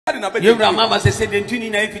Yewura Mahama said the tuni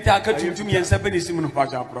na ifita ka tuntum yensa pe nesimu no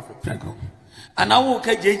prophet. And I will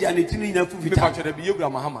catch Jeja and the tuni na fufita.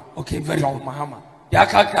 Yewura Mahama. Okay, very good. Mahama.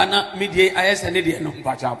 Yakaka na media IS and the no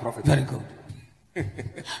prophet. Very good.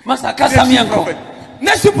 Master Kasamianko.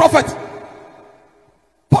 Next prophet.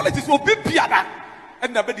 Politics will be piada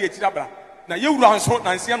and the bedi etirabra. Na Yewura nso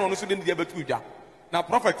na nsia no no so de dia betuja. Na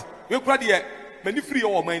prophet, we kura de many free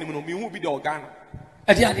or mine no me hu bi de organ.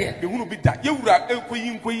 Ade me hu bi da. Yewura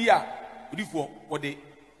enkoyi a odifo wode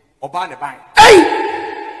oba ne bai.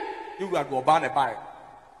 Hey! Yewura do oba ne bai.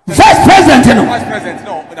 Vice President no. Vice President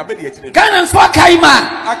no, na bedi etire. Ghana nso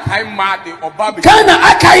akaima de oba be. Ghana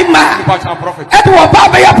akaima. Prophet. Edo oba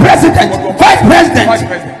be president, vice president. Vice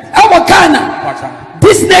President. Ewo Ghana.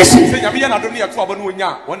 This nation. Say nyame na do ne yato aba no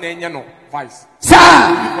onya, won na enye no vice. Sir.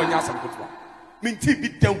 Onya asam kotwa. Minti bi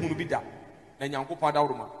tan hunu bi da. Na nyankopɔ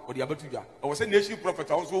dawroma, odi abatuja. E wo say nation prophet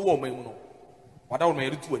a wo so wo man mu no. Wadawroma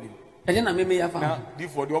yɛ tu anim. Eje na meme ya fa. Na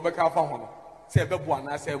difo de obeka fa ho no. Say bebo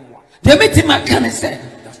ana say mua. The meeting man can say.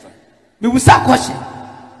 That's right. Me will start question.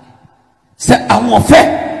 Say awon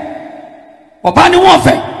fe. Oba ni won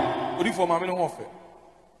fe. Odifo ma me no ho fe.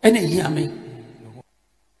 Ene yi ame.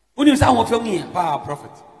 Uni say awon fe ngi pa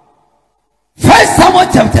prophet. 1 Samuel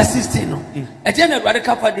chapter 16 no. Eje na Awurade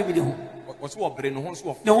ka fa David ho. What's what brain no so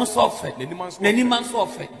of no one so of any man so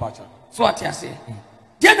of so what you say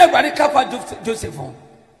then Awurade ka fa Joseph ho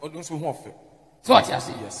odun so ho of so what you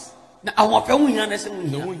say yes na awon fe hu yan na se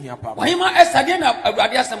hu yan why ma esade na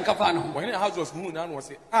Awurade asem ka fa no when the house was hu na no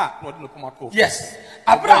say ah no dey no come at yes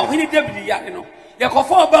Abraham when David ya no ye ko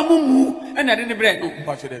fa oba mumu e na de ne bre no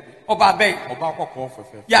oba ben oba kokko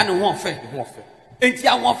fefe ya no ho fe enti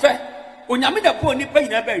awon fe onyame da po ni pa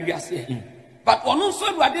nyina ba wiase but one also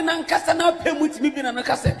Awurade na nkasa na pemu timi bi na no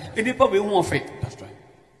kase enipa we hu ofe that's right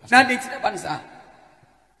na de tire ba nsa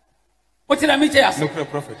what did I mean yes no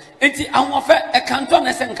prophet enti awon ofe e kanto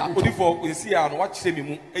na se nkanto odifo we see an what say me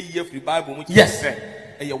mu eyi free bible mu yes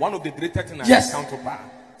e one of the greatest things yes counter ba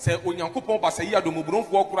say onyankopon ba say ya do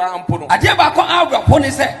mobronfo okura ampo no ade ba ko awra po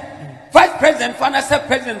ni se vice president fa na se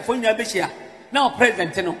president fo nya be hia now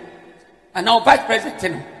president no and now vice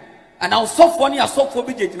president no and now so for ni asofo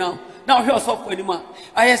bi gina now here so for anymore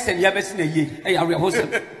I said ya be na ye e ya rehoso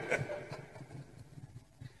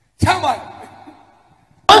chama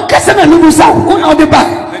on kasa na numu sa won de ba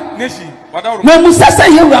neshi wadawro na musa sa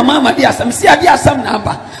Yewura Mahama di asam si ade asam na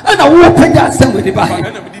ba ana wo pagya asam we de ba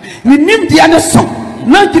ni nim dia ne so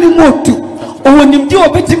na gini motu o nim dia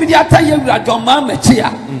obetimi dia ta Yewura Mahama chia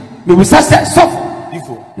me musa sa so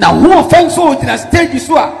na ho offense o dina stage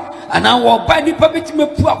so a ana wo ba ni pa betimi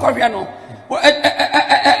pu akwahwe no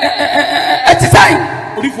design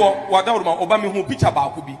odifo wadawro ma oba me hu picture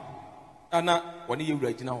ba ko bi ana woni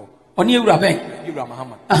Yewura gina ho oni Yewura ben Yewura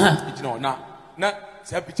Mahama gina ho na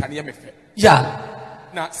say picture ne me fe ya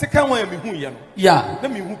na second one me hu ye no ya na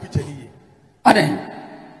me hu picture ni ye aden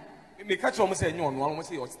me catch o mo say nyo no mo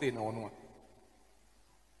say o stay na ono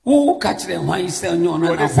wo catch them why say nyo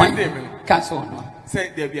no na why catch on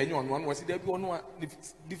say there be nyo no no say there be ono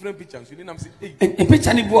different pictures you na say e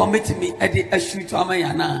picture ni bo o metimi e dey ashoot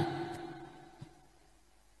amaya na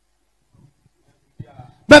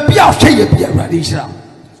ba bia o hwe ye bia Awurade hira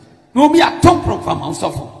no mi atom from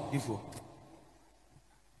amsofo ifo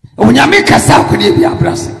onyame kasa ko ne bia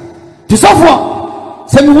brase to sofo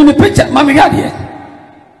se mi hu ni picture mami ga de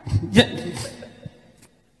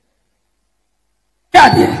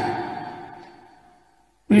Gade.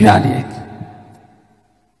 Gade.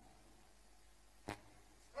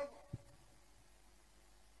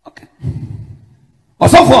 Okay.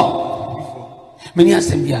 Osofo. Meni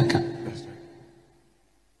asem bi aka.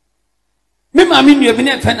 Me ma mi nua bi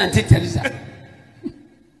na fe na Teresa.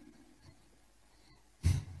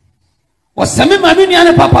 Wasame ma mi nua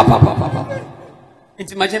ne papa.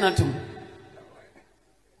 Inti imagine atum.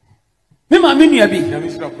 Me ma mi nua bi.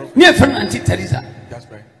 Me fe na Teresa. That's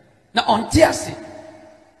right. Na on tiase.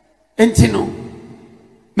 Enti no.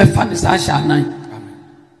 Me fa ne sa sha nan. Amen.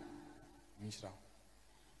 Mishra.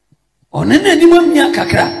 Ono na ni mo mia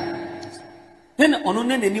kakra. Na ono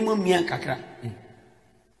na ni mo mia kakra.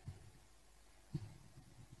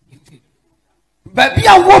 Ba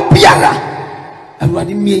bia wo biara.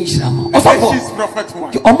 Awurade mia nhyira ma. Osofo. She's prophet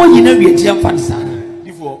one. Omo nyina wi tia mfa nsa.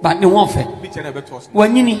 Before. Ba ne won fe.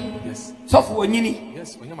 Wanyini. Yes. Sofo wanyini.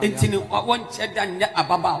 Yes, enti ne won cheda nya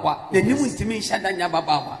ababawa. Na nimu ntimi nhyada nya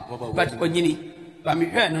ababawa. But wanyini. Ba me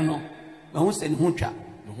hwe no no. Ma hu se ne hu twa.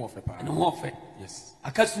 Ne hu ofe pa. Ne hu ofe. Yes.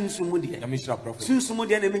 Aka sunsumu de. Ya Mishra prophet. Sunsumu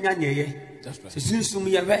de na me nya nyeye. That's right. Sunsumu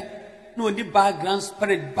ye we. No di background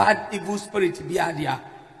spirit, bad evil spirit bi adia.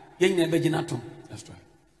 Ye nyina be gina to. That's right.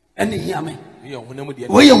 and hear me.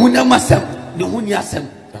 Where you would never sell the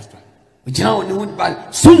Hunyasem. That's right. John, the wood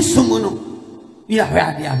by soon Sumuno. You are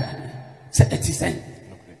ready. Said it is saying.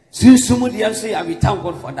 Soon somebody else say I will thank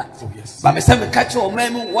God for that. Oh, yes. But I said catch your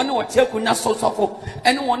man one or two could not so suffer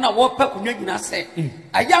and one I walk back when you say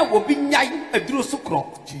I will be nyai a drew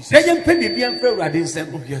sucro. They can pay the bien fair radin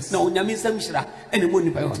sem. Yes. No Yamin Samshra and the money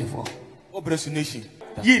by only for. Operation Nation.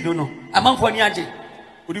 Ye don't know. A month for Niaji.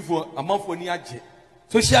 What if for a month for Niaji?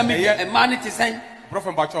 Social media and man it is saying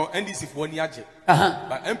Prophet Bacho NDC for Niaji.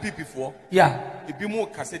 But MPP for yeah. It be more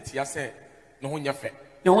cassette ya say no one ya fair.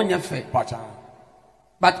 No one ya fair.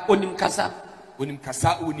 But onim kasa onim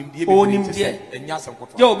die and yasam ko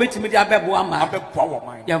yo betimi dia bebo ama abebo wo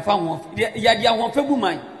man yemfa ho ya dia ho fa bu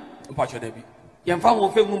man mpacho da bi yemfa ho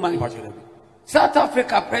fa bu man mpacho da bi South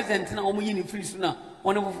Africa president na omo yini free suna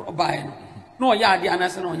wona fo bae no no ya ade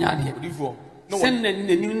anase no nya ade odifo no sen na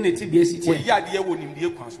nim na ti bi asiti wo ya ade wo nim die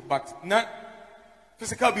kwan so but na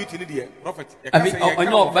physical beauty ni die prophet ya ka say ya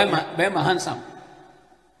onyo be ma handsome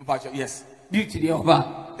mpacho yes beauty dey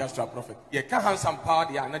over. That's right, prophet. Yeah, can't have some power.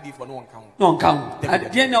 They are not for no one count. No count.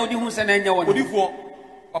 At the end of the who send any one. What if for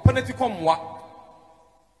Papaneti come what?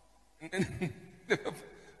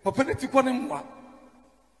 Papaneti come what?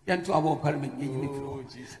 Yan to our parliament.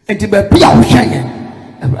 And to be Pia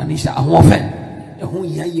Shayan. Anisha, a warfare. A who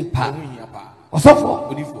ye pa. Or so for.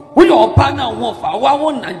 What if for? We all partner warfare.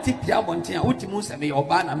 190 Pia Bontia, Utimus and me or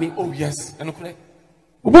banner me. Oh, yes. And okay.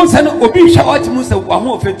 Once I know Obi Shawatimus, one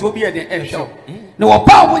more for to be at the air show. No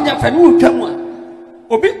power when your family come on.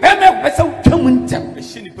 Obi Pema vessel coming them.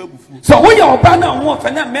 So we are banner one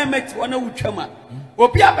for that memet one of Chama.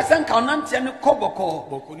 Obi Abasan Kananti and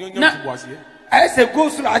Koboko. I say go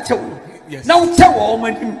through Acho. Now tell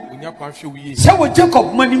woman. So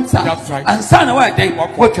Jacob money and son away they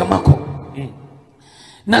watch a mako.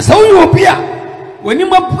 Now so you appear. When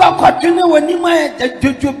you are dinner, when you might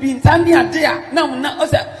do be in Tanya there. No,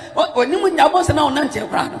 when you want to know Nantia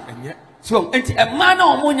Grano. So, a man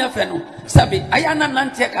or Monia Feno, Sabi, Ayana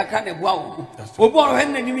Nantia can a wow. Obo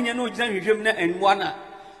Henry, you know, Jimna and Wana.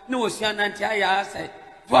 No, Sianantia said,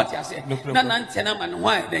 what I said, Nanantianam and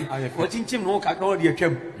why they were teaching no Cacodia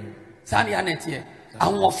Kim. Sani Anetia, I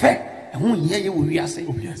won't fair, and who hear you will say,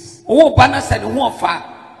 yes. Oh, Banner said, won't fire.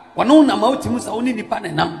 One on a mountain only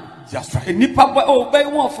dependent number. Just right. Nipa obey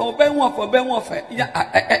one for obey one for obey one for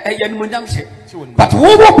a young madam. But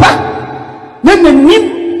Wopa, then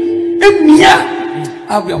nim, Emia,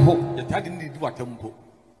 I will hope that I didn't need what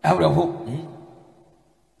I will hope.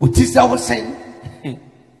 What is our saying?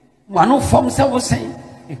 One of forms I was saying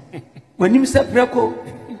when you said Breco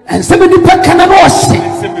and somebody back can wash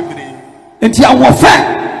and you are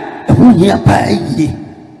fair. Who near by ye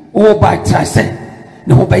or by Tracen,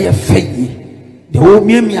 no by a fay. The old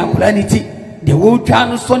Mimi Akulanity, the old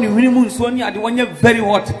Channel Sonny William Sonia, the one you're very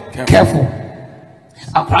what careful.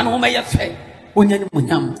 A plan home may affair when you're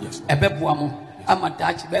Munyam, a bebuamo, I'm a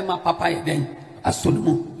Dutch, Bema Papa, then a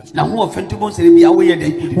Solomo. Now, who offend to bones be away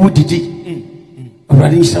then? Who did he?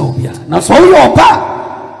 Already so, yeah. Now, so your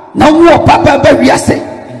pa. Now, your papa, baby, I say.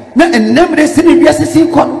 No, and never the city, yes, is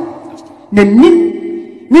in con. The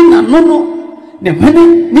Nina, no, the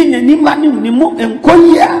money, Nina, Nimo, and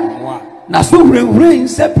Koya. Na so rain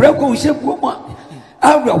say preko shape woman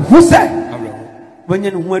awra who say when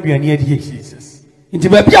you know aduane ade Jesus into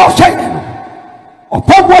be bia o shine no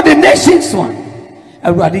Opambuor the nations one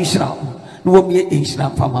awrade Israel no wo me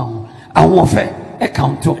Israel fama ho ahofe e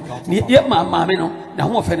counto ni ye mama me no na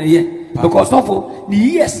ho fe na ye because of the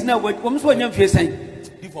years na we so anyam fie sen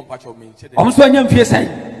so anyam fie sen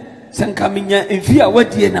senka menya enfie a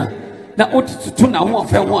wadie na otutu na ho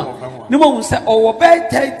fe ho a no one say oh be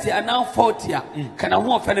 30 and now 40 can I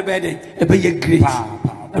want for the bed e be ye great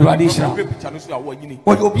Radisha o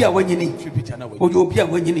obi a wanyini o obi a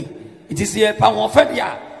wanyini it is here pa won fa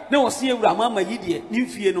dia na o se ewura mama yi de ni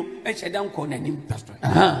fie no e hye dan ko nanim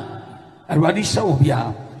Radisha obi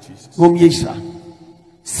a wom yesha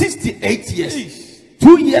 68 years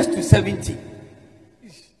 2 years to 70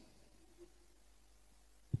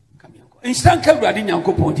 instant ka Radin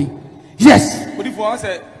yankopodi yes what if I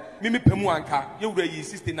say Mimi Pemuanka, you were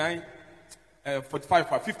 69,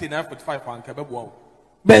 45, 59, 45, and Cababo.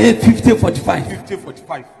 50, 45. 50,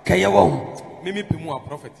 45. Kayawon. Mimi Pemua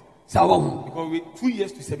prophet. Sawon. Because we 2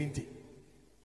 years to 70.